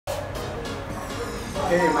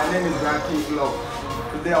Hey, my name is Ranking Vlog.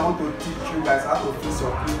 Today I want to teach you guys how to fix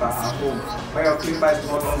your clipper at home when your clipper is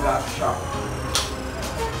no longer sharp.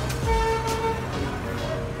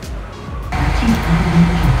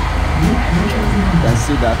 You can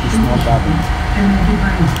see that it's not barbing.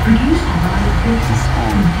 It's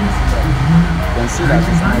on. You can see that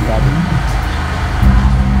it's not barbing.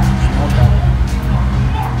 It's not barbing.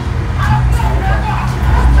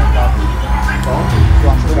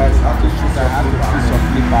 So guys, how to fix your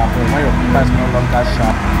clipper at home when your clipper is no longer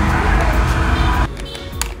sharp.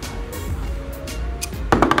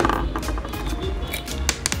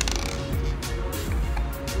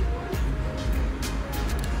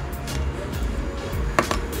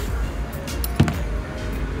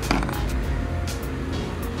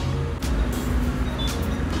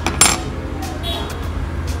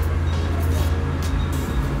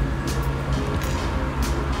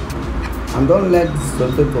 And don't let the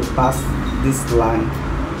solder pass this line.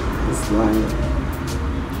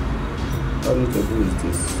 All you need to do is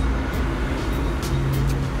this.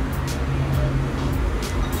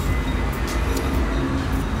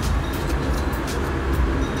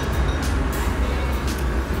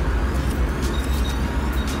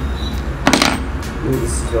 Use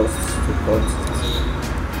this just to cut it.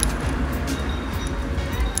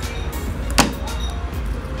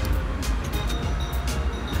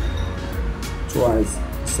 Twice,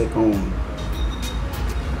 second one.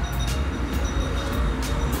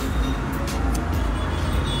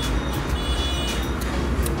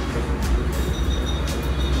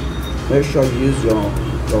 Make sure you use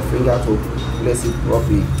your finger to place it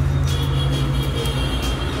properly.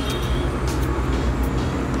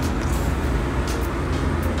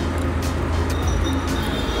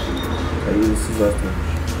 I use scissors to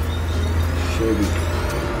shave it.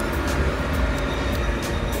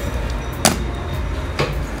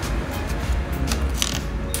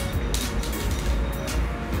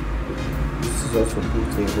 Just to put a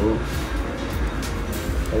hole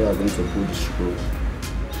where you are going to put the screw.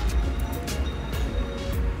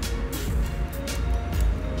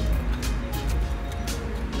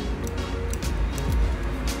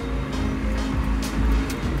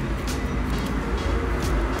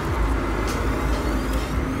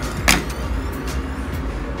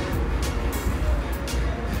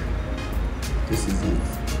 This is it.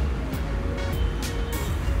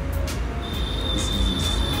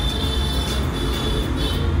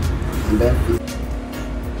 And then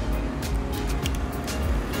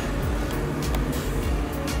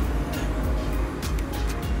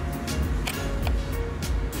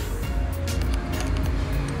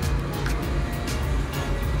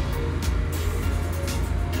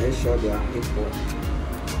make sure they are equal.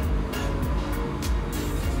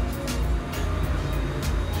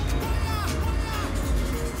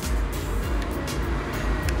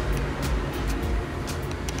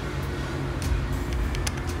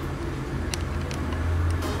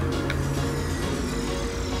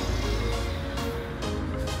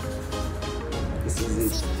 This is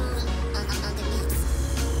it.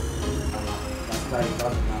 That's like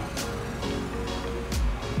that now.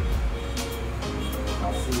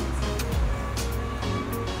 That's it.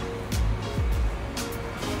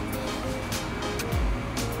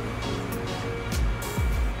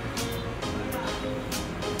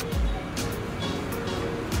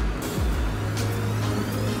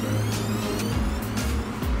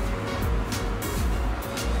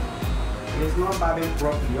 It's not barbing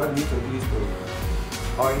properly. All you need to do is to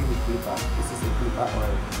oil the clipper. This is a clipper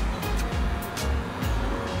oil.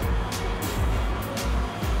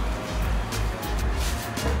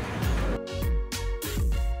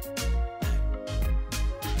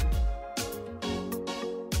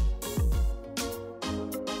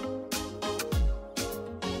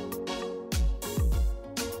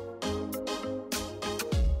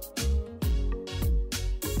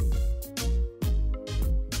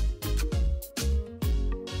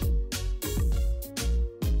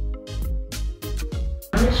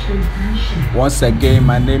 Once again,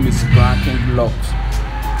 my name is Ranking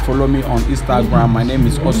Vlogs. Follow me on Instagram. My name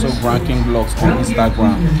is also Ranking Vlogs on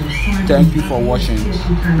Instagram. Thank you for watching.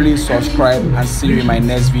 Please subscribe and see you in my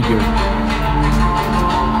next video.